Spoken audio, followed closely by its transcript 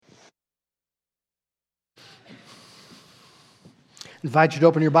I invite you to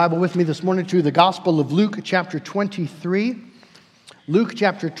open your Bible with me this morning to the Gospel of Luke, chapter 23. Luke,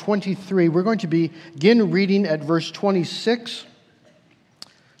 chapter 23. We're going to begin reading at verse 26.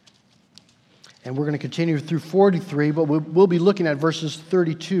 And we're going to continue through 43, but we'll be looking at verses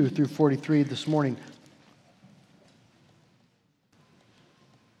 32 through 43 this morning.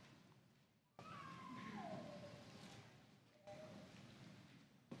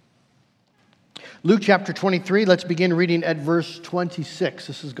 Luke chapter 23, let's begin reading at verse 26.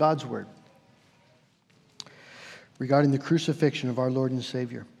 This is God's word regarding the crucifixion of our Lord and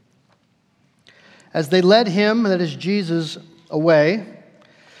Savior. As they led him, that is Jesus, away,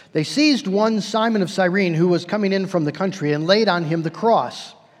 they seized one Simon of Cyrene who was coming in from the country and laid on him the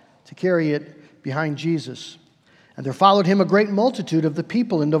cross to carry it behind Jesus. And there followed him a great multitude of the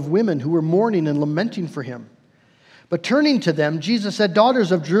people and of women who were mourning and lamenting for him. But turning to them, Jesus said,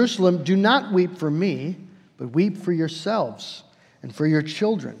 "Daughters of Jerusalem, do not weep for me, but weep for yourselves and for your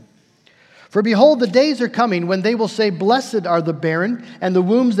children. For behold, the days are coming when they will say, 'Blessed are the barren, and the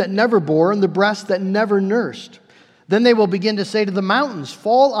wombs that never bore, and the breasts that never nursed.' Then they will begin to say to the mountains,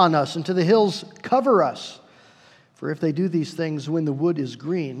 'Fall on us,' and to the hills, 'Cover us.' For if they do these things when the wood is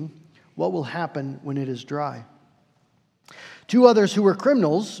green, what will happen when it is dry?" Two others who were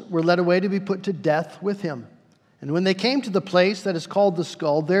criminals were led away to be put to death with him. And when they came to the place that is called the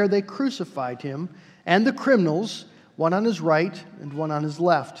Skull, there they crucified him and the criminals, one on his right and one on his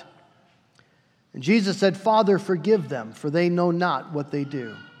left. And Jesus said, "Father, forgive them, for they know not what they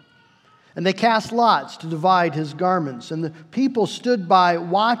do." And they cast lots to divide his garments, and the people stood by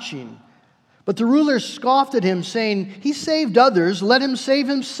watching. But the rulers scoffed at him, saying, "He saved others, let him save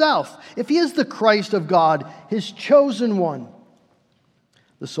himself, if he is the Christ of God, his chosen one."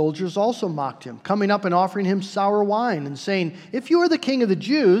 The soldiers also mocked him, coming up and offering him sour wine and saying, "If you are the king of the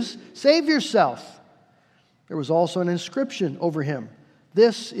Jews, save yourself." There was also an inscription over him,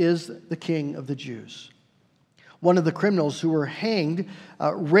 "This is the King of the Jews." One of the criminals who were hanged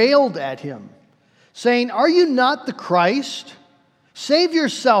railed at him, saying, "Are you not the Christ? Save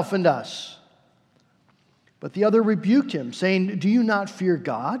yourself and us." But the other rebuked him, saying, "Do you not fear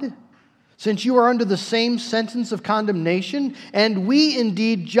God, since you are under the same sentence of condemnation? And we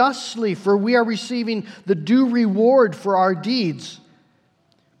indeed justly, for we are receiving the due reward for our deeds.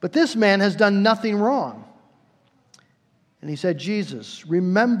 But this man has done nothing wrong." And he said, "Jesus,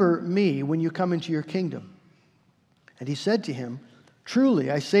 remember me when you come into your kingdom." And he said to him, "Truly,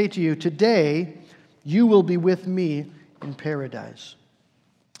 I say to you, today you will be with me in paradise."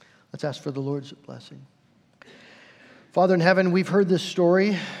 Let's ask for the Lord's blessing. Father in heaven, we've heard this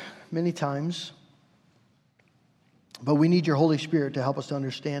story many times, but we need your Holy Spirit to help us to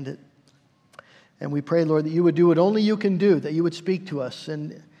understand it. And we pray, Lord, that you would do what only you can do, that you would speak to us.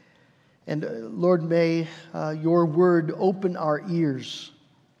 And Lord, may your word open our ears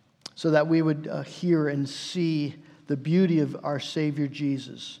so that we would hear and see the beauty of our Savior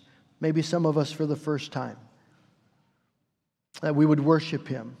Jesus. Maybe some of us for the first time. That we would worship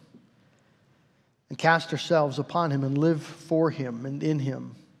him and cast ourselves upon him and live for him and in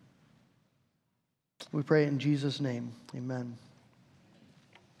him. We pray in Jesus' name. Amen.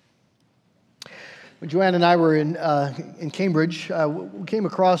 When Joanne and I were in Cambridge, we came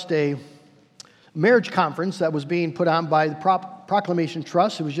across a marriage conference that was being put on by the Proclamation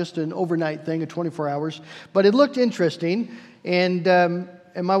Trust. It was just an overnight thing, 24 hours. But it looked interesting, and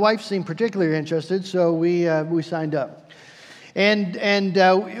my wife seemed particularly interested, so we signed up. And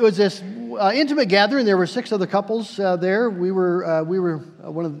it was this intimate gathering. There were 6 other couples there. We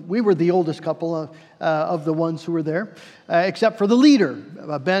were the oldest couple of the ones who were there, except for the leader,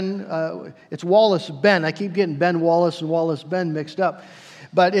 Ben. It's Wallace Ben. I keep getting Ben Wallace and Wallace Ben mixed up,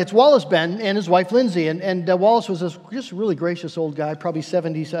 but it's Wallace Ben and his wife Lindsay. And Wallace was just a really gracious old guy, probably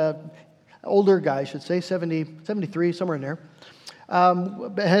 70s, older guy, I should say, 70, 73, somewhere in there.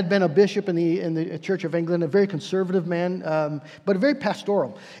 Had been a bishop in the Church of England, a very conservative man, but very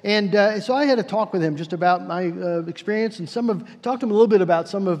pastoral. And so I had a talk with him just about my experience and talked to him a little bit about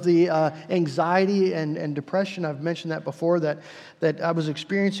some of the anxiety and depression. I've mentioned that before, that I was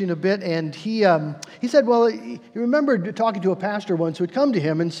experiencing a bit. And he said, well, he remembered talking to a pastor once who had come to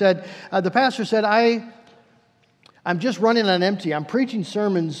him and said, the pastor said, I'm just running on empty. I'm preaching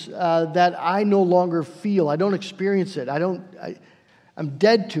sermons that I no longer feel. I don't experience it. I'm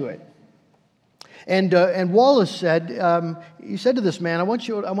dead to it. And Wallace said, he said to this man, I want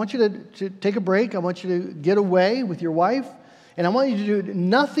you to take a break. I want you to get away with your wife, and I want you to do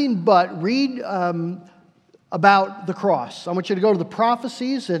nothing but read about the cross. I want you to go to the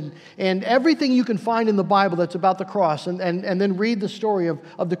prophecies and everything you can find in the Bible that's about the cross, and then read the story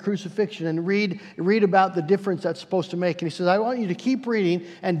of the crucifixion and read about the difference that's supposed to make. And he says, I want you to keep reading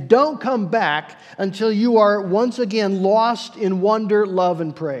and don't come back until you are once again lost in wonder, love,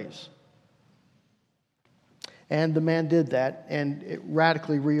 and praise. And the man did that, and it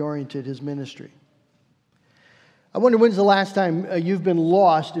radically reoriented his ministry. I wonder when's the last time you've been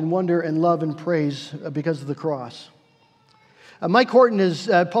lost in wonder and love and praise because of the cross. Mike Horton has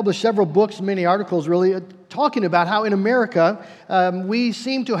published several books, many articles really, talking about how in America we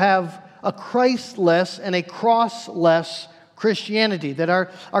seem to have a Christless and a crossless Christianity, that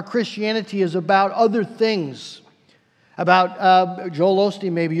our Christianity is about other things, about Joel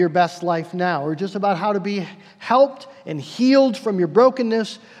Osteen, maybe Your Best Life Now, or just about how to be helped and healed from your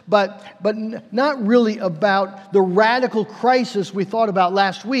brokenness, but not really about the radical crisis we thought about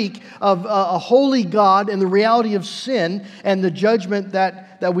last week of a holy God and the reality of sin and the judgment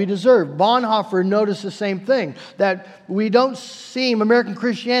that we deserve. Bonhoeffer noticed the same thing, that American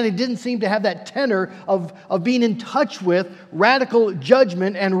Christianity didn't seem to have that tenor of being in touch with radical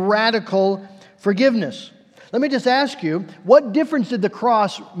judgment and radical forgiveness. Let me just ask you, what difference did the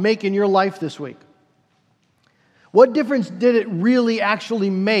cross make in your life this week? What difference did it really actually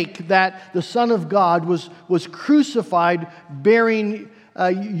make that the Son of God was crucified bearing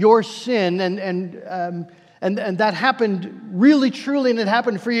your sin and that happened really truly, and it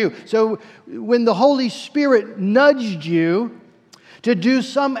happened for you? So when the Holy Spirit nudged you to do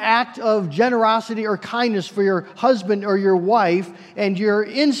some act of generosity or kindness for your husband or your wife, and your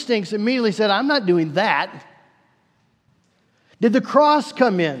instincts immediately said, I'm not doing that, did the cross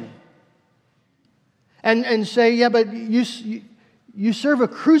come in and say, yeah, but you serve a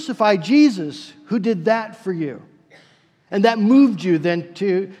crucified Jesus who did that for you? And that moved you then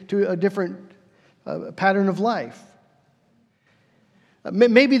to a different pattern of life.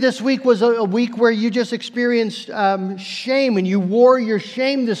 Maybe this week was a week where you just experienced shame, and you wore your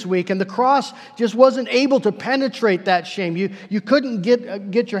shame this week, and the cross just wasn't able to penetrate that shame. You couldn't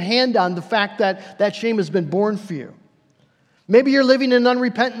get your hand on the fact that that shame has been borne for you. Maybe you're living in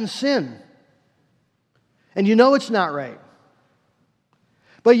unrepentant sin, and you know it's not right.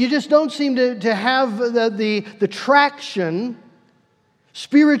 But you just don't seem to have the traction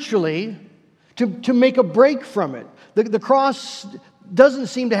spiritually to make a break from it. The cross doesn't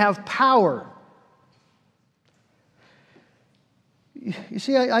seem to have power. You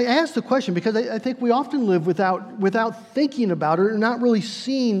see, I ask the question because I think we often live without thinking about it or not really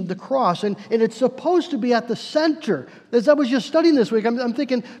seeing the cross. And it's supposed to be at the center. As I was just studying this week, I'm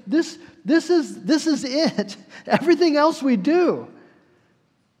thinking, this is it. Everything else we do.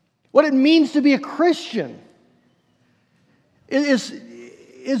 What it means to be a Christian is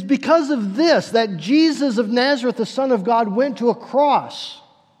because of this, that Jesus of Nazareth, the Son of God, went to a cross.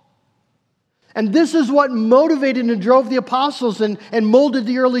 And this is what motivated and drove the apostles and molded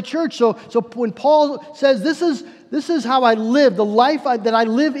the early church. So when Paul says, this is how I live, the life that I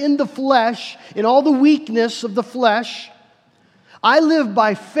live in the flesh, in all the weakness of the flesh, I live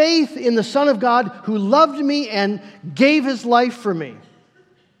by faith in the Son of God who loved me and gave His life for me.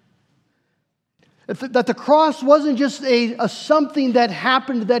 That the cross wasn't just a something that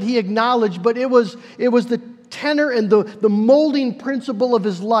happened that He acknowledged, but it was the tenor and the molding principle of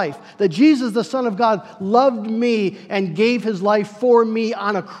His life. That Jesus, the Son of God, loved me and gave His life for me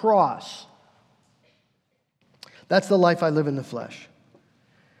on a cross. That's the life I live in the flesh.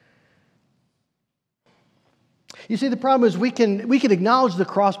 You see, the problem is we can acknowledge the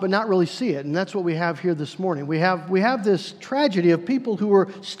cross but not really see it, and that's what we have here this morning. We have this tragedy of people who were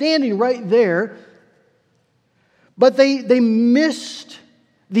standing right there, but they missed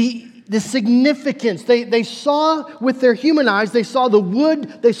the significance. They saw with their human eyes, they saw the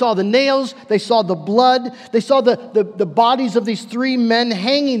wood, they saw the nails, they saw the blood, they saw the bodies of these three men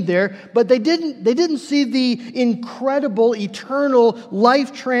hanging there, but they didn't see the incredible, eternal,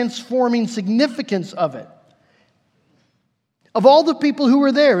 life-transforming significance of it. Of all the people who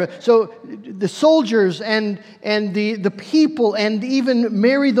were there, so the soldiers and the people and even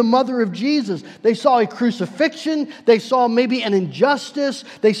Mary, the mother of Jesus, they saw a crucifixion, they saw maybe an injustice,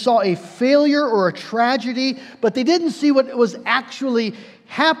 they saw a failure or a tragedy, but they didn't see what was actually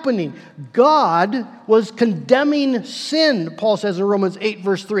happening. God was condemning sin, Paul says in Romans 8,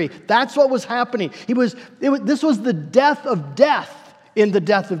 verse 3. That's what was happening. This was the death of death in the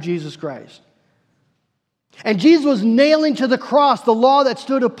death of Jesus Christ. And Jesus was nailing to the cross the law that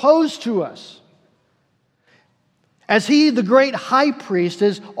stood opposed to us. As He, the great high priest,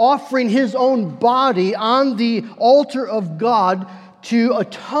 is offering His own body on the altar of God to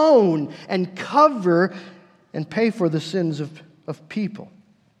atone and cover and pay for the sins of people.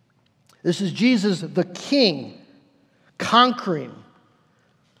 This is Jesus, the King, conquering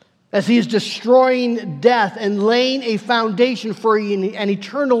as he is destroying death and laying a foundation for an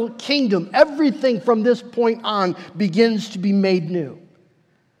eternal kingdom. Everything from this point on begins to be made new.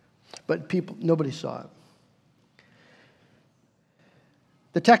 But nobody saw it.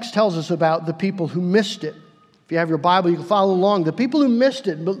 The text tells us about the people who missed it. If you have your Bible, you can follow along. The people who missed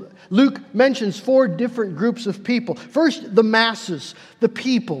it, Luke mentions 4 different groups of people. First, the masses, the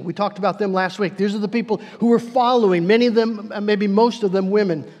people. We talked about them last week. These are the people who were following, many of them, maybe most of them,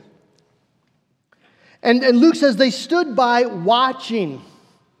 women. And Luke says they stood by watching,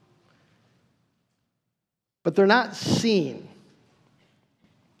 but they're not seeing.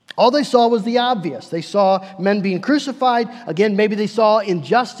 All they saw was the obvious. They saw men being crucified. Again, maybe they saw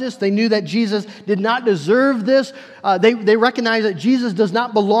injustice. They knew that Jesus did not deserve this. They recognized that Jesus does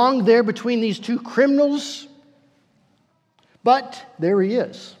not belong there between these 2 criminals. But there he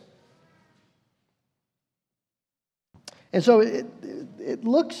is. And so it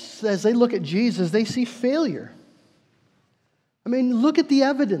looks, as they look at Jesus, they see failure. I mean, look at the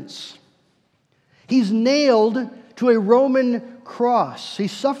evidence. He's nailed to a Roman cross.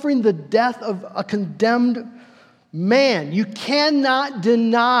 He's suffering the death of a condemned man. You cannot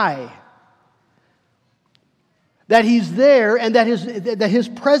deny that he's there and that his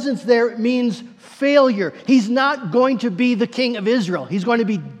presence there means failure. He's not going to be the king of Israel. He's going to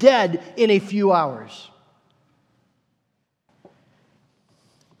be dead in a few hours.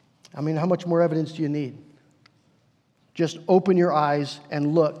 I mean, how much more evidence do you need? Just open your eyes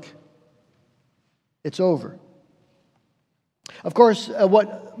and look. It's over. Of course,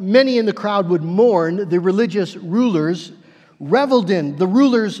 what many in the crowd would mourn, the religious rulers reveled in. The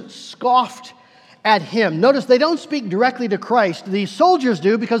rulers scoffed at him. Notice they don't speak directly to Christ. The soldiers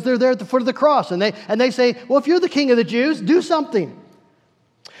do because they're there at the foot of the cross. And they say, well, if you're the king of the Jews, do something.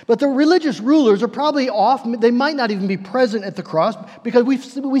 But the religious rulers are probably off. They might not even be present at the cross because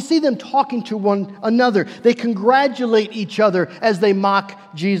we see them talking to one another. They congratulate each other as they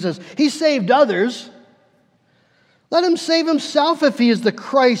mock Jesus. He saved others. Let him save himself if he is the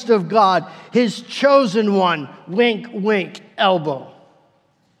Christ of God, his chosen one. Wink, wink, elbow.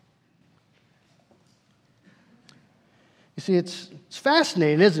 You see, it's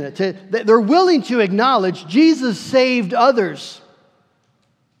fascinating, isn't it? They're willing to acknowledge Jesus saved others.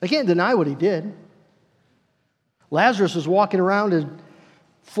 They can't deny what he did. Lazarus is walking around and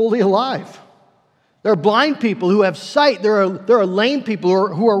fully alive. There are blind people who have sight. There are lame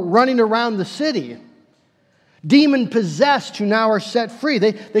people who are running around the city. Demon-possessed who now are set free.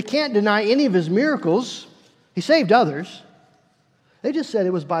 They can't deny any of his miracles. He saved others. They just said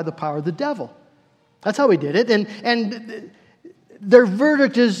it was by the power of the devil. That's how he did it. And their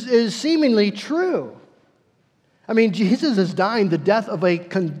verdict is seemingly true. I mean, Jesus is dying the death of a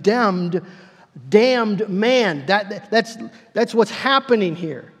condemned, damned man. That's what's happening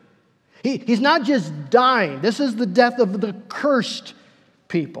here. He's not just dying. This is the death of the cursed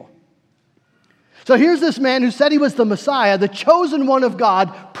people. So here's this man who said he was the Messiah, the chosen one of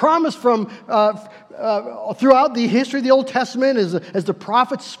God, promised from throughout the history of the Old Testament as the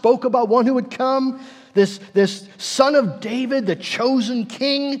prophets spoke about one who would come, this son of David, the chosen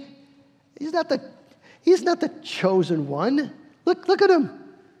king. He's not the chosen one. Look at him.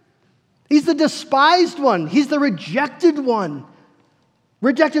 He's the despised one. He's the rejected one.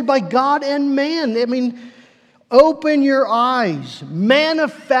 Rejected by God and man. I mean, open your eyes.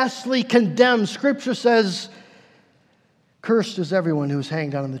 Manifestly condemned. Scripture says, cursed is everyone who is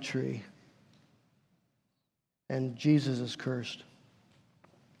hanged on the tree. And Jesus is cursed.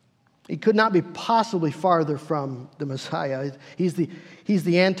 He could not be possibly farther from the Messiah. He's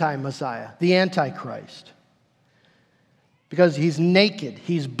the anti-Messiah, the Antichrist. Because he's naked,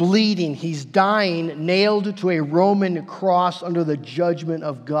 he's bleeding, he's dying, nailed to a Roman cross under the judgment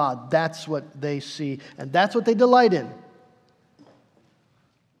of God. That's what they see, and that's what they delight in.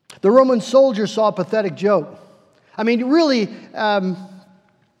 The Roman soldiers saw a pathetic joke. I mean, really,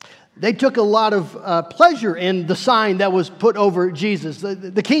 they took a lot of pleasure in the sign that was put over Jesus,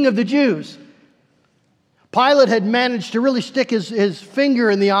 the King of the Jews. Pilate had managed to really stick his finger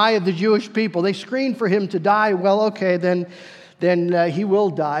in the eye of the Jewish people. They screamed for him to die. Well, okay, then he will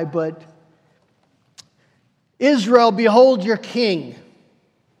die. But Israel, behold your king.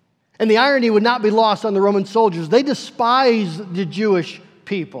 And the irony would not be lost on the Roman soldiers. They despised the Jewish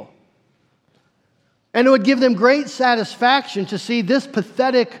people. And it would give them great satisfaction to see this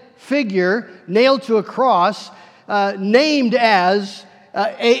pathetic figure nailed to a cross, named as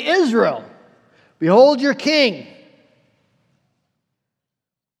Israel. Behold your king.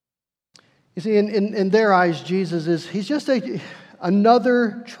 You see, in their eyes, he's just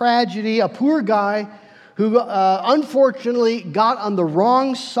another tragedy, a poor guy who unfortunately got on the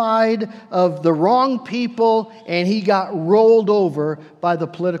wrong side of the wrong people, and he got rolled over by the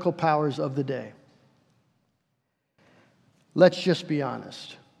political powers of the day. Let's just be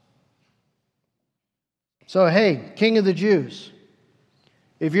honest. So, hey, King of the Jews,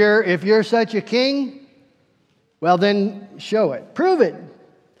 if you're such a king, well then show it. Prove it.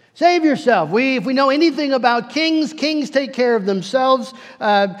 Save yourself. If we know anything about kings take care of themselves.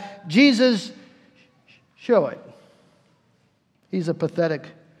 Jesus, show it. He's a pathetic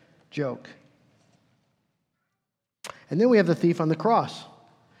joke. And then we have the thief on the cross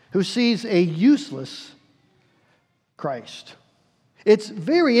who sees a useless Christ. It's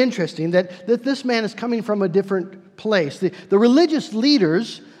very interesting that this man is coming from a different place. The religious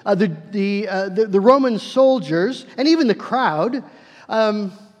leaders, the Roman soldiers, and even the crowd,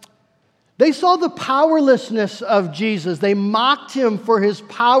 they saw the powerlessness of Jesus. They mocked him for his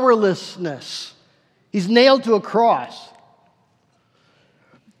powerlessness. He's nailed to a cross.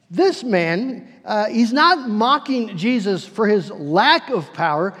 This man, he's not mocking Jesus for his lack of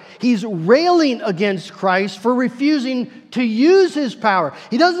power. He's railing against Christ for refusing to use his power.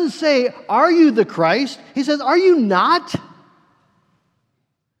 He doesn't say, "Are you the Christ?" He says, "Are you not?"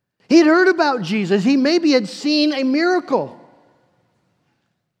 He'd heard about Jesus. He maybe had seen a miracle.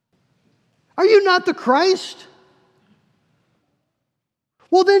 "Are you not the Christ?"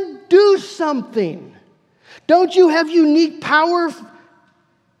 Well, then do something. Don't you have unique power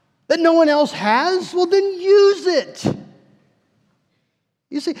that no one else has? Well, then use it.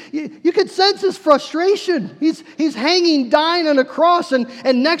 You see, you could sense his frustration. He's hanging, dying on a cross, and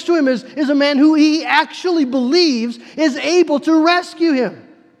next to him is a man who he actually believes is able to rescue him.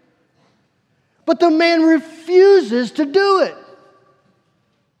 But the man refuses to do it.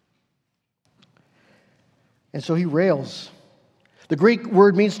 And so he rails. The Greek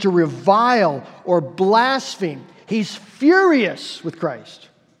word means to revile or blaspheme. He's furious with Christ.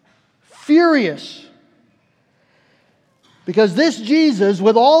 Furious. Because this Jesus,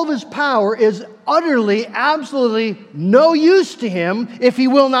 with all of his power, is utterly, absolutely no use to him if he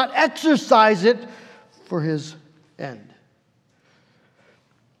will not exercise it for his end.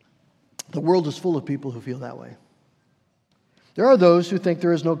 The world is full of people who feel that way. There are those who think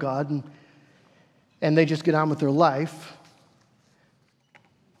there is no God and they just get on with their life.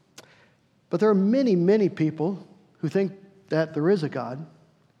 But there are many, many people who think that there is a God,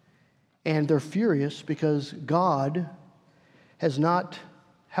 and they're furious because God has not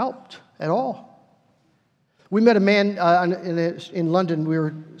helped at all. We met a man in London. We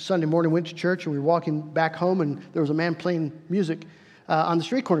were Sunday morning, went to church, and we were walking back home, and there was a man playing music on the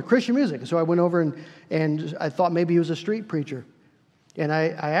street corner, Christian music. And so I went over, and I thought maybe he was a street preacher. And I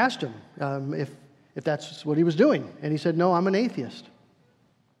asked him if that's what he was doing. And he said, "No, I'm an atheist."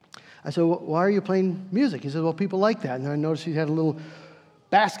 I said, "Well, why are you playing music?" He said, "Well, people like that." And then I noticed he had a little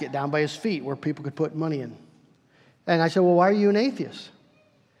basket down by his feet where people could put money in. And I said, "Well, why are you an atheist?"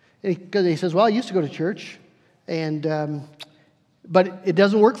 Because he says, "Well, I used to go to church, but it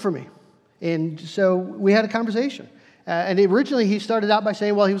doesn't work for me." And so we had a conversation. And originally he started out by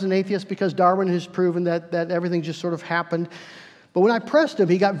saying, well, he was an atheist because Darwin has proven that everything just sort of happened. But when I pressed him,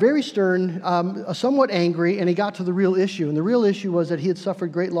 he got very stern, somewhat angry, and he got to the real issue. And the real issue was that he had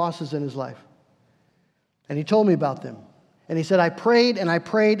suffered great losses in his life. And he told me about them. And he said, "I prayed and I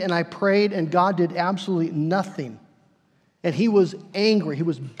prayed and I prayed, and God did absolutely nothing." And he was angry. He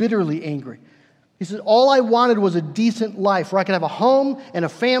was bitterly angry. He said, "All I wanted was a decent life where I could have a home and a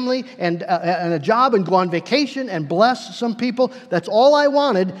family and a job and go on vacation and bless some people. That's all I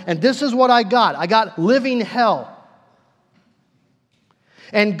wanted, and this is what I got. I got living hell.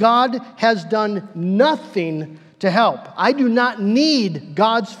 And God has done nothing to help. I do not need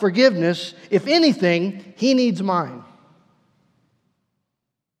God's forgiveness. If anything, He needs mine."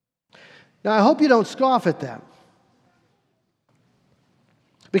 Now, I hope you don't scoff at that,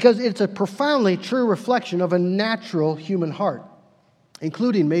 because it's a profoundly true reflection of a natural human heart,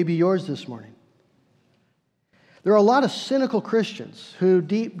 including maybe yours this morning. There are a lot of cynical Christians who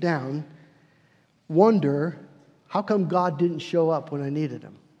deep down wonder, how come God didn't show up when I needed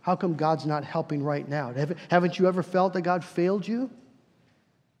Him? How come God's not helping right now? Haven't you ever felt that God failed you?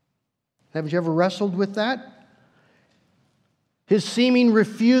 Haven't you ever wrestled with that? His seeming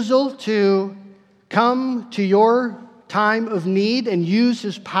refusal to come to your time of need and use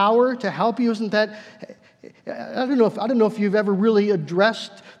His power to help you, isn't that I don't know if you've ever really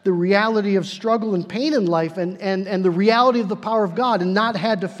addressed the reality of struggle and pain in life and the reality of the power of God and not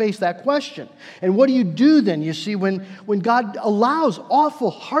had to face that question. And what do you do then, you see, when God allows awful,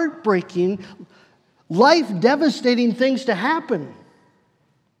 heartbreaking, life-devastating things to happen?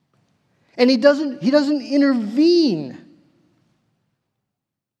 And He doesn't intervene.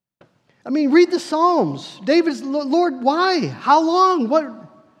 I mean, read the Psalms. David's, Lord, why? How long?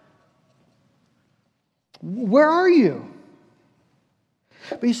 Where are you?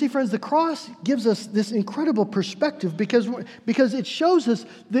 But you see, friends, the cross gives us this incredible perspective because it shows us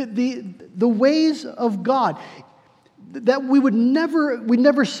the ways of God that we'd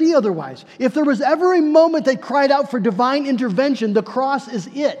never see otherwise. If there was ever a moment that cried out for divine intervention, the cross is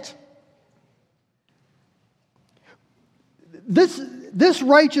it. This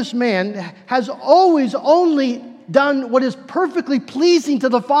righteous man has always only done what is perfectly pleasing to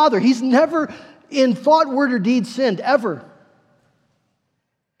the Father. He's never in thought, word, or deed sinned, ever.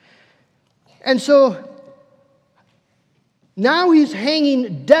 And so now he's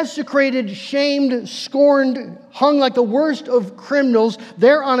hanging desecrated, shamed, scorned, hung like the worst of criminals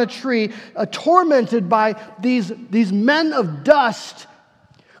there on a tree, tormented by these men of dust,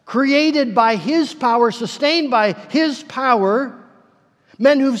 created by His power, sustained by His power,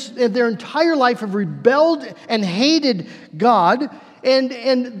 men who've their entire life have rebelled and hated God,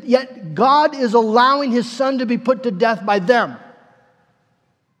 and yet God is allowing His Son to be put to death by them.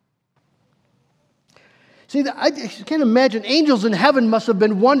 See, I can't imagine. Angels in heaven must have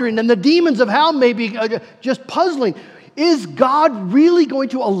been wondering, and the demons of hell may be just puzzling. Is God really going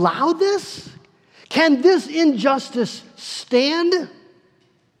to allow this? Can this injustice stand?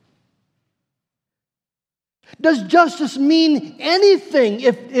 Does justice mean anything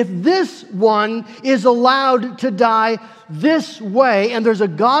if this one is allowed to die this way, and there's a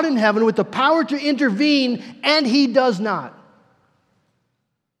God in heaven with the power to intervene, and He does not?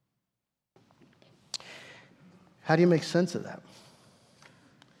 How do you make sense of that?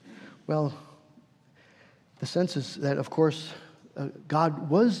 Well, the sense is that, of course, God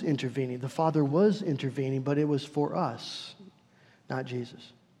was intervening. The Father was intervening, but it was for us, not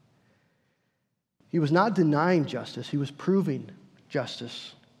Jesus. He was not denying justice. He was proving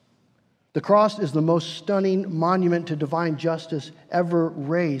justice. The cross is the most stunning monument to divine justice ever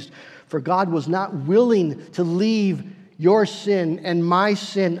raised. For God was not willing to leave your sin and my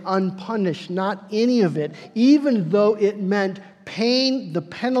sin unpunished, not any of it, even though it meant paying the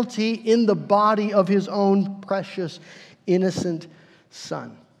penalty in the body of His own precious, innocent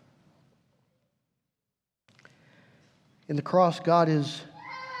Son. In the cross, God is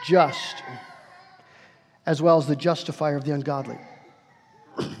just, as well as the justifier of the ungodly.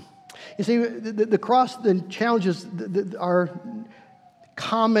 You see, the cross then challenges our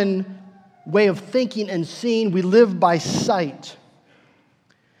common way of thinking and seeing. We live by sight.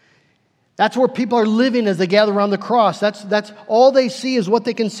 That's where people are living as they gather around the cross. That's all they see is what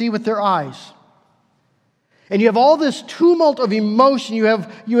they can see with their eyes. And you have all this tumult of emotion. You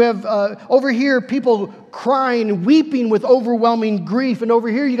have over here people crying, weeping with overwhelming grief. And over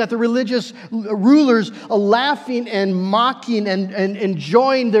here you got the religious rulers laughing and mocking and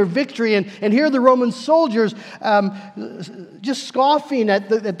enjoying their victory. And here are the Roman soldiers just scoffing at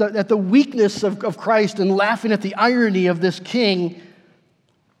the weakness of Christ and laughing at the irony of this king.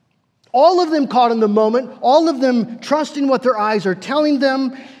 All of them caught in the moment. All of them trusting what their eyes are telling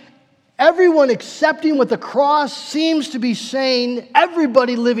them. Everyone accepting what the cross seems to be saying,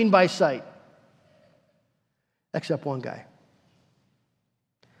 everybody living by sight. Except one guy.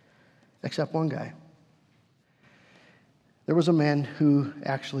 Except one guy. There was a man who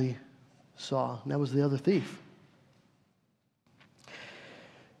actually saw, and that was the other thief.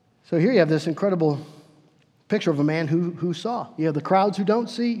 So here you have this incredible picture of a man who saw. You have the crowds who don't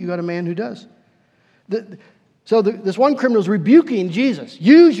see, you got a man who does. This one criminal is rebuking Jesus.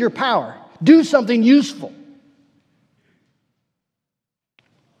 Use your power. Do something useful.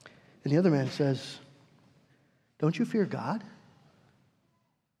 And the other man says, don't you fear God?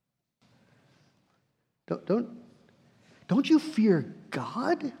 Don't you fear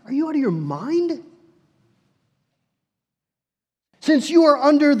God? Are you out of your mind? Since you are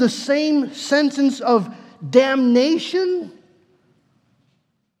under the same sentence of damnation?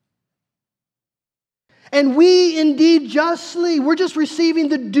 And we indeed justly, we're just receiving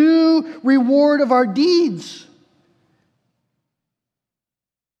the due reward of our deeds.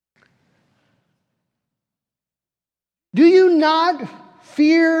 Do you not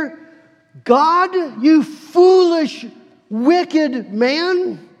fear God, you foolish, wicked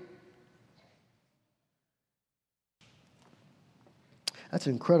man? That's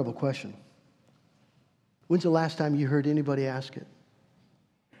an incredible question. When's the last time you heard anybody ask it?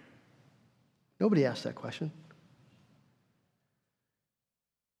 Nobody asked that question.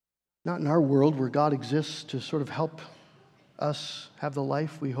 Not in our world where God exists to sort of help us have the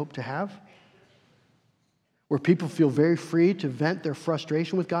life we hope to have. Where people feel very free to vent their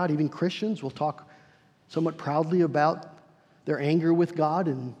frustration with God. Even Christians will talk somewhat proudly about their anger with God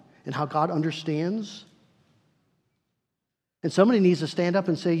and how God understands. And somebody needs to stand up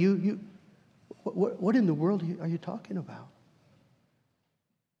and say, what in the world are you talking about?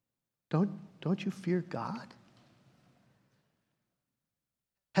 Don't you fear God?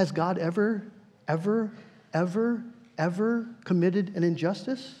 Has God ever committed an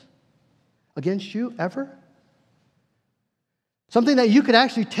injustice against you? Ever? Something that you could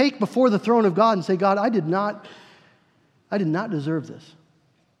actually take before the throne of God and say, God, I did not deserve this.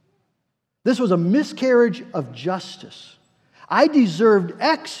 This was a miscarriage of justice. I deserved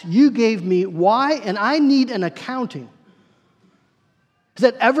X, you gave me Y, and I need an accounting. Has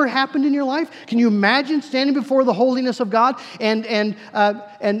that ever happened in your life? Can you imagine standing before the holiness of God and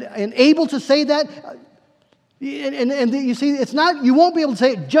able to say that? And you see, it's not. You won't be able to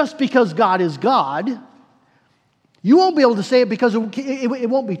say it just because God is God. You won't be able to say it because it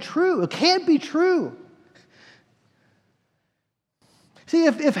won't be true. It can't be true. See,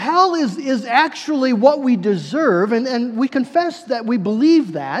 if hell is actually what we deserve, and we confess that we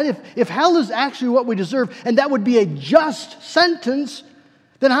believe that, if hell is actually what we deserve, and that would be a just sentence,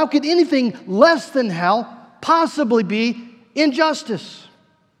 then how could anything less than hell possibly be injustice?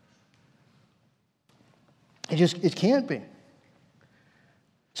 It can't be.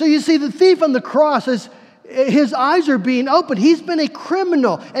 So you see, the thief on the cross, his eyes are being opened. He's been a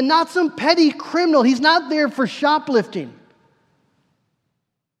criminal, and not some petty criminal. He's not there for shoplifting.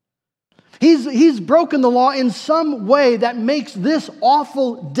 He's broken the law in some way that makes this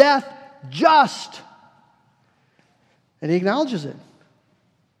awful death just. And he acknowledges it.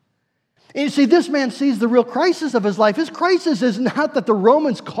 And you see, this man sees the real crisis of his life. His crisis is not that the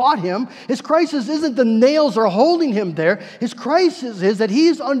Romans caught him. His crisis isn't the nails are holding him there. His crisis is that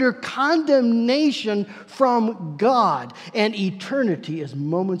he's under condemnation from God, and eternity is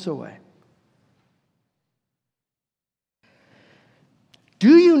moments away.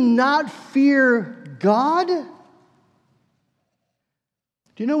 Do you not fear God? Do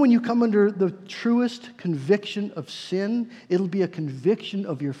you know when you come under the truest conviction of sin, it'll be a conviction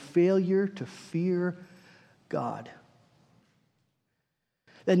of your failure to fear God.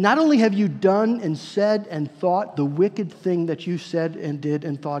 That not only have you done and said and thought the wicked thing that you said and did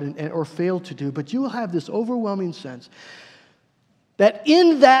and thought or failed to do, but you will have this overwhelming sense that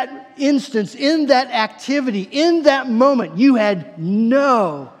in that instance, in that activity, in that moment, you had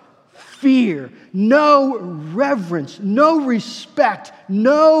no fear, no reverence, no respect,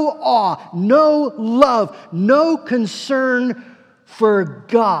 no awe, no love, no concern for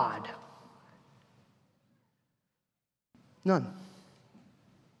God. None.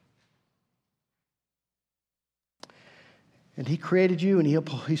 And He created you, and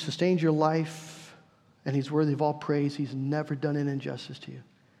He sustained your life, and He's worthy of all praise. He's never done an injustice to you.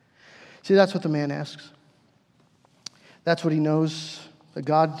 See, that's what the man asks. That's what he knows, that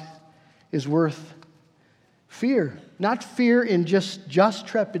God is worth fear. Not fear in just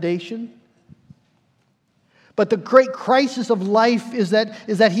trepidation. But the great crisis of life is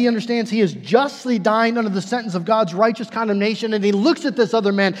that he understands he is justly dying under the sentence of God's righteous condemnation. And he looks at this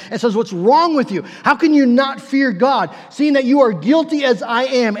other man and says, what's wrong with you? How can you not fear God, seeing that you are guilty as I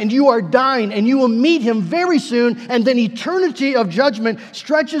am, and you are dying, and you will meet Him very soon, and then eternity of judgment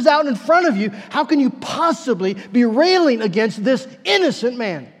stretches out in front of you? How can you possibly be railing against this innocent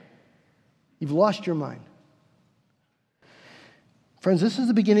man? You've lost your mind. Friends, this is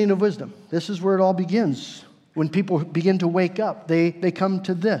the beginning of wisdom. This is where it all begins. When people begin to wake up, they come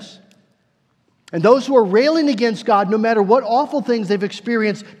to this. And those who are railing against God, no matter what awful things they've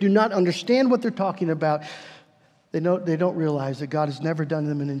experienced, do not understand what they're talking about. They don't realize that God has never done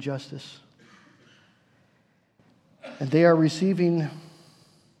them an injustice. And they receive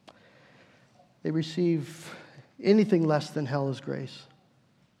anything less than hell as grace.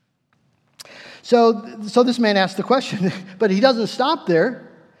 So this man asks the question, but he doesn't stop there.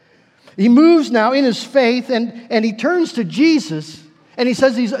 He moves now in his faith, and he turns to Jesus, and he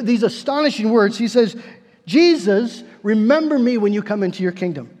says these astonishing words. He says, Jesus, remember me when you come into your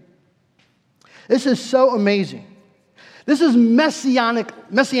kingdom. This is so amazing. This is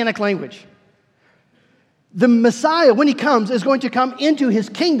messianic language. The Messiah, when he comes, is going to come into his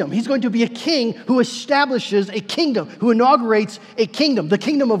kingdom. He's going to be a king who establishes a kingdom, who inaugurates a kingdom, the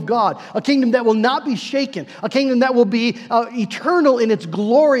kingdom of God, a kingdom that will not be shaken, a kingdom that will be eternal in its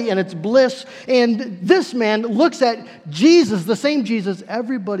glory and its bliss. And this man looks at Jesus, the same Jesus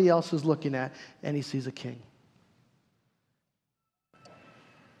everybody else is looking at, and he sees a king.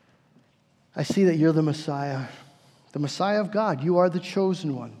 I see that you're the Messiah of God. You are the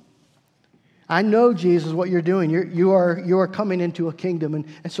chosen one. I know, Jesus, what you're doing. You are coming into a kingdom.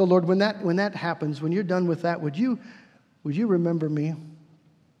 And so, Lord, when that happens, when you're done with that, would you remember me?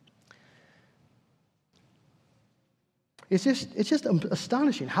 It's just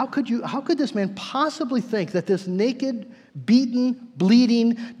astonishing. How could this man possibly think that this naked, beaten,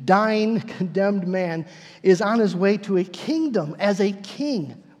 bleeding, dying, condemned man is on his way to a kingdom as a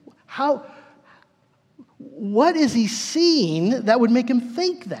king? What is he seeing that would make him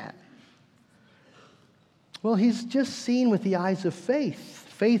think that? Well, he's just seen with the eyes of faith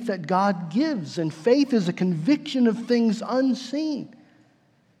that God gives, and faith is a conviction of things unseen.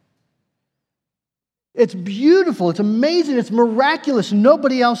 It's beautiful, it's amazing, it's miraculous.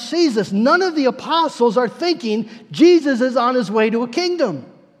 Nobody else sees this. None of the apostles are thinking Jesus is on his way to a kingdom.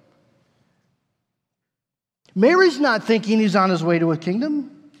 Mary's not thinking he's on his way to a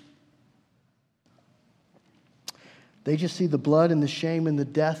kingdom. They just see the blood and the shame and the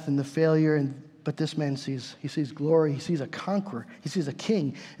death and the failure, but this man sees glory, he sees a conqueror, he sees a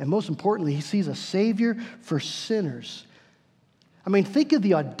king, and most importantly, he sees a savior for sinners. I mean, think of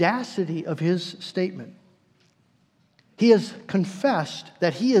the audacity of his statement. He has confessed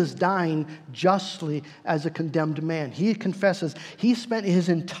that he is dying justly as a condemned man. He confesses he spent his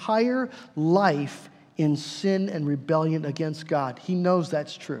entire life in sin and rebellion against God. He knows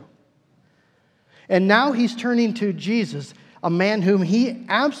that's true. And now he's turning to Jesus, a man whom he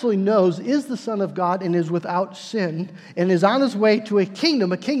absolutely knows is the Son of God and is without sin, and is on his way to a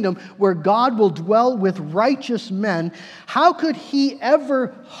kingdom where God will dwell with righteous men. How could he ever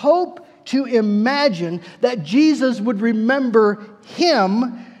hope to imagine that Jesus would remember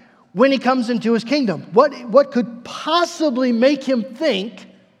him when he comes into his kingdom? What could possibly make him think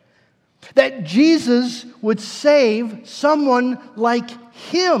that Jesus would save someone like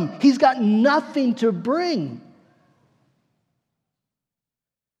him? He's got nothing to bring.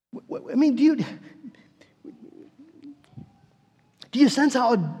 I mean, do you sense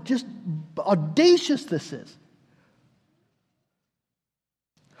how just audacious this is?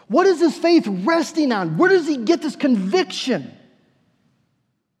 What is his faith resting on? Where does he get this conviction?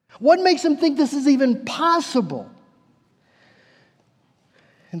 What makes him think this is even possible?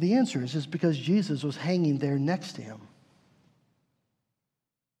 And the answer is because Jesus was hanging there next to him.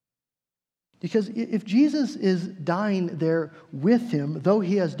 Because if Jesus is dying there with him, though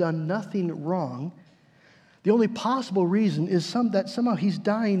he has done nothing wrong, the only possible reason is that somehow he's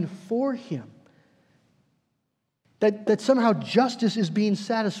dying for him. That somehow justice is being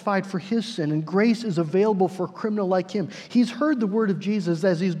satisfied for his sin and grace is available for a criminal like him. He's heard the word of Jesus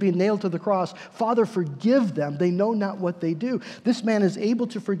as he's being nailed to the cross. Father, forgive them. They know not what they do. This man is able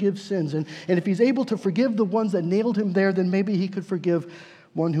to forgive sins. And if he's able to forgive the ones that nailed him there, then maybe he could forgive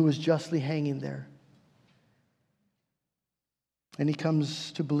one who was justly hanging there. And he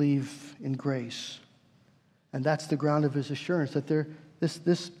comes to believe in grace. And that's the ground of his assurance that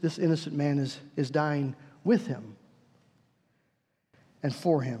this innocent man is dying with him and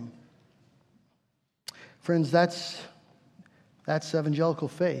for him. Friends, that's evangelical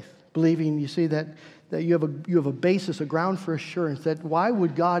faith. Believing, you see, that you have a basis, a ground for assurance that why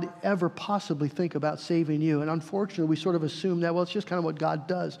would God ever possibly think about saving you? And unfortunately, we sort of assume that, well, it's just kind of what God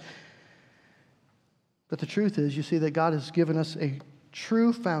does. But the truth is, you see that God has given us a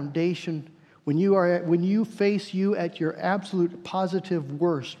true foundation. When you face you at your absolute positive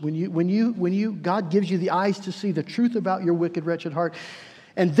worst, God gives you the eyes to see the truth about your wicked, wretched heart,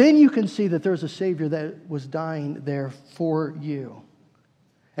 and then you can see that there's a Savior that was dying there for you,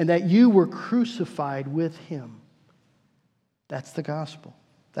 and that you were crucified with him. That's the gospel.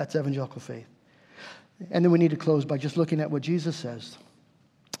 That's evangelical faith. And then we need to close by just looking at what Jesus says.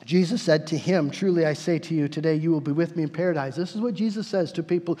 Jesus said to him, "Truly I say to you, today you will be with me in paradise." This is what Jesus says to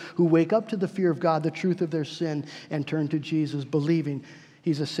people who wake up to the fear of God, the truth of their sin, and turn to Jesus, believing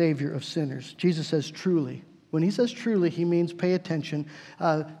he's a Savior of sinners. Jesus says, truly. When he says truly, he means pay attention.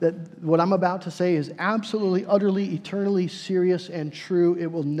 That what I'm about to say is absolutely, utterly, eternally serious and true.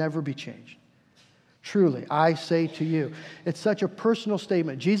 It will never be changed. Truly, I say to you. It's such a personal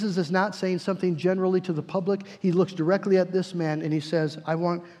statement. Jesus is not saying something generally to the public. He looks directly at this man and he says, I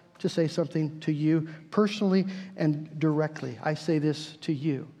want to say something to you personally and directly. I say this to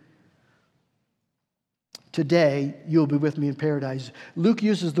you. today you'll be with me in paradise. Luke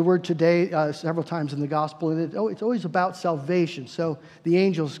uses the word today several times in the gospel, and it's always about salvation. So the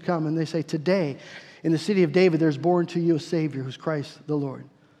angels come and they say, today, in the city of David, there's born to you a Savior who's Christ the Lord.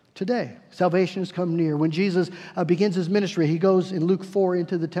 Today, salvation has come near. When Jesus begins his ministry, he goes in Luke 4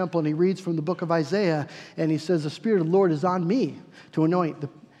 into the temple and he reads from the book of Isaiah, and he says, the Spirit of the Lord is on me to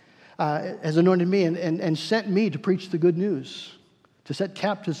has anointed me and sent me to preach the good news, to set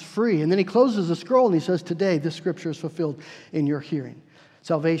captives free. And then he closes the scroll and he says, today this scripture is fulfilled in your hearing.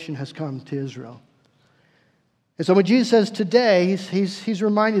 Salvation has come to Israel. And so when Jesus says today, he's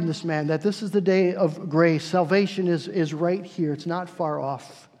reminding this man that this is the day of grace. Salvation is right here. It's not far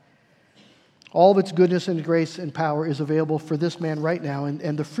off. All of its goodness and grace and power is available for this man right now,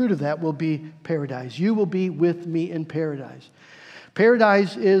 and the fruit of that will be paradise. You will be with me in paradise.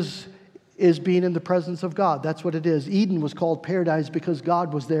 Paradise is being in the presence of God. That's what it is. Eden was called paradise because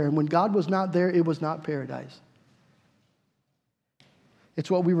God was there, and when God was not there, it was not paradise. It's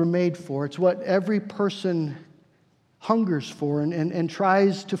what we were made for. It's what every person hungers for and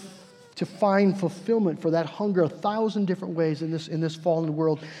tries to find fulfillment for that hunger 1,000 different ways in this fallen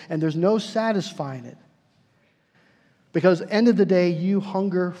world, and there's no satisfying it. Because end of the day, you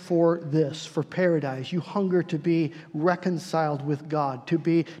hunger for this, for paradise. You hunger to be reconciled with God, to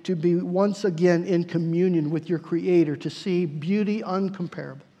be once again in communion with your Creator, to see beauty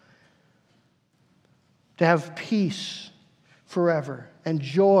uncomparable, to have peace forever and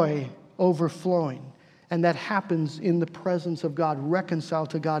joy overflowing. And that happens in the presence of God, reconciled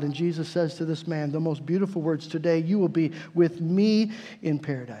to God. And Jesus says to this man the most beautiful words, today you will be with me in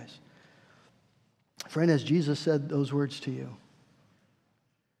paradise. Friend, has Jesus said those words to you?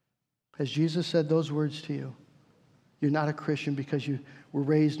 Has Jesus said those words to you? You're not a Christian because you were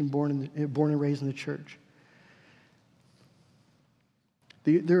born and raised in the church.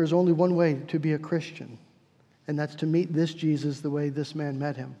 There is only one way to be a Christian, and that's to meet this Jesus the way this man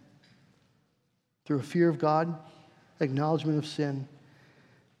met him. Through a fear of God, acknowledgement of sin,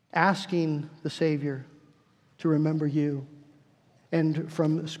 asking the Savior to remember you, and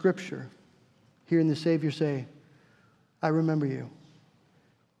from Scripture, hearing the Savior say, I remember you.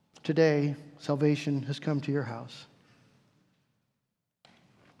 Today, salvation has come to your house.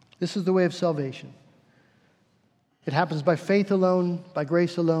 This is the way of salvation. It happens by faith alone, by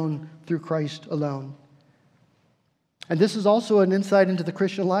grace alone, through Christ alone. And this is also an insight into the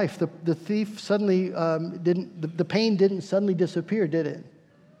Christian life. The thief suddenly the pain didn't suddenly disappear, did it?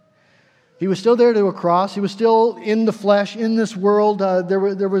 He was still there to a cross. He was still in the flesh, in this world.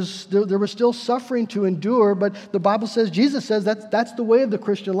 There was still suffering to endure, but the Bible says, Jesus says that's the way of the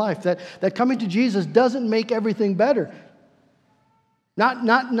Christian life, that coming to Jesus doesn't make everything better.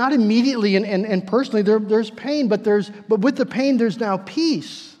 Not immediately and personally. There's pain, but with the pain there's now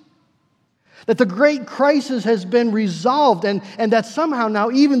peace. That the great crisis has been resolved, and that somehow now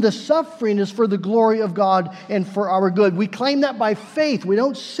even the suffering is for the glory of God and for our good. We claim that by faith. We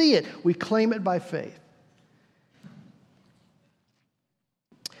don't see it. We claim it by faith.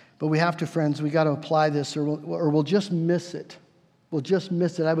 But we have to, friends, we got to apply this or we'll just miss it. We'll just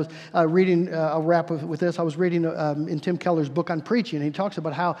miss it. I was reading, I'll wrap with this. I was reading in Tim Keller's book on preaching, and he talks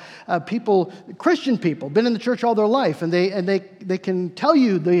about how Christian people, been in the church all their life, and they can tell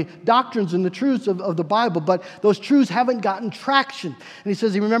you the doctrines and the truths of the Bible, but those truths haven't gotten traction. And he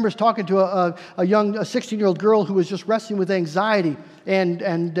says he remembers talking to a young 16-year-old girl who was just wrestling with anxiety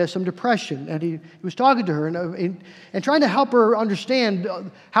and some depression, and he was talking to her and trying to help her understand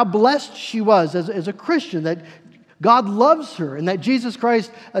how blessed she was as a Christian, that God loves her and that Jesus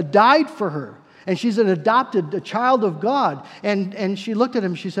Christ died for her. And she's a child of God. And she looked at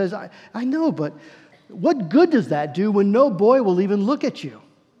him, she says, I know, but what good does that do when no boy will even look at you?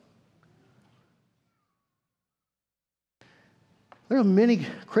 There are many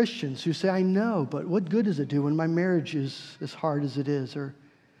Christians who say, I know, but what good does it do when my marriage is as hard as it is, or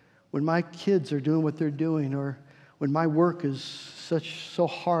when my kids are doing what they're doing, or when my work is so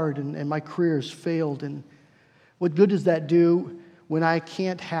hard and my career has failed, and what good does that do when I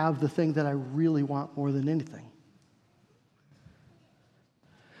can't have the thing that I really want more than anything?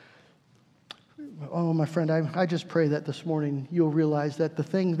 Oh, my friend, I just pray that this morning you'll realize that the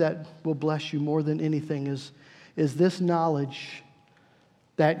thing that will bless you more than anything is this knowledge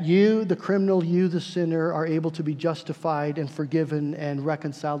that you, the criminal, you, the sinner, are able to be justified and forgiven and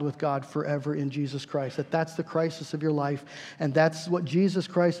reconciled with God forever in Jesus Christ. That's the crisis of your life, and that's what Jesus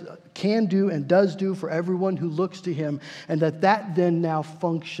Christ can do and does do for everyone who looks to Him, and that then now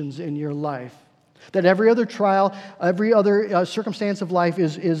functions in your life. That every other trial, every other circumstance of life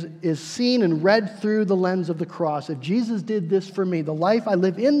is seen and read through the lens of the cross. If Jesus did this for me, the life I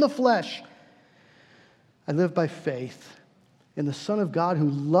live in the flesh, I live by faith in the Son of God who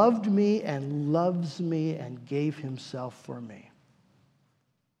loved me and loves me and gave himself for me.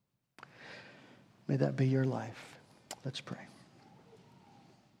 May that be your life. Let's pray.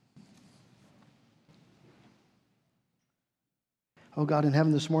 Oh God, in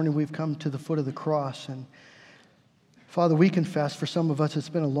heaven this morning we've come to the foot of the cross, and Father, we confess for some of us it's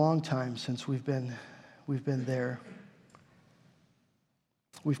been a long time since we've been there.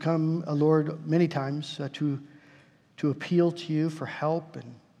 We've come, Lord, many times to appeal to you for help,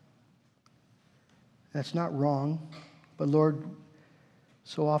 and that's not wrong. But Lord,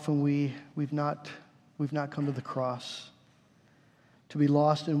 so often we've not come to the cross to be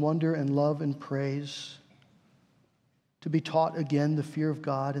lost in wonder and love and praise, to be taught again the fear of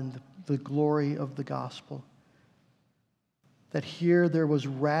God and the glory of the gospel. That here there was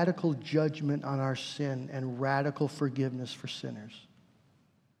radical judgment on our sin and radical forgiveness for sinners.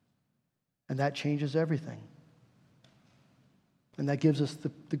 And that changes everything. And that gives us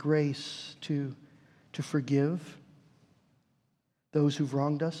the grace to forgive those who've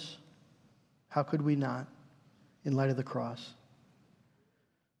wronged us. How could we not, in light of the cross?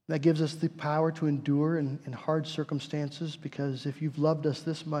 That gives us the power to endure in hard circumstances, because if you've loved us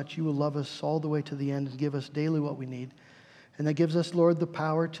this much, you will love us all the way to the end and give us daily what we need. And that gives us, Lord, the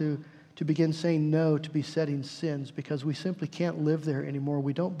power to begin saying no to besetting sins, because we simply can't live there anymore.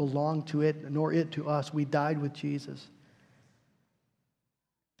 We don't belong to it, nor it to us. We died with Jesus.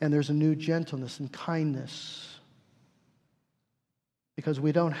 And there's a new gentleness and kindness, because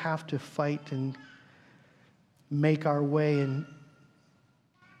we don't have to fight and make our way and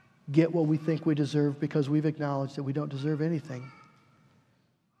get what we think we deserve, because we've acknowledged that we don't deserve anything,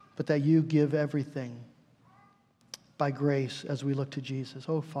 but that you give everything by grace as we look to Jesus.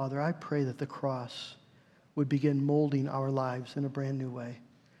 Oh, Father, I pray that the cross would begin molding our lives in a brand new way.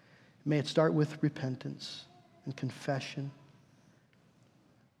 May it start with repentance and confession.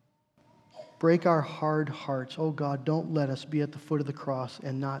 Break our hard hearts. Oh, God, don't let us be at the foot of the cross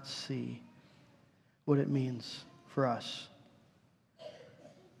and not see what it means for us.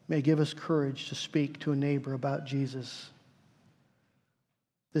 May it give us courage to speak to a neighbor about Jesus.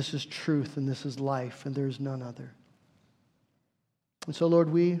 This is truth and this is life, and there is none other. And so, Lord,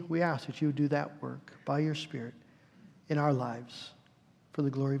 we ask that you would do that work by your Spirit in our lives for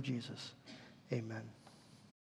the glory of Jesus. Amen.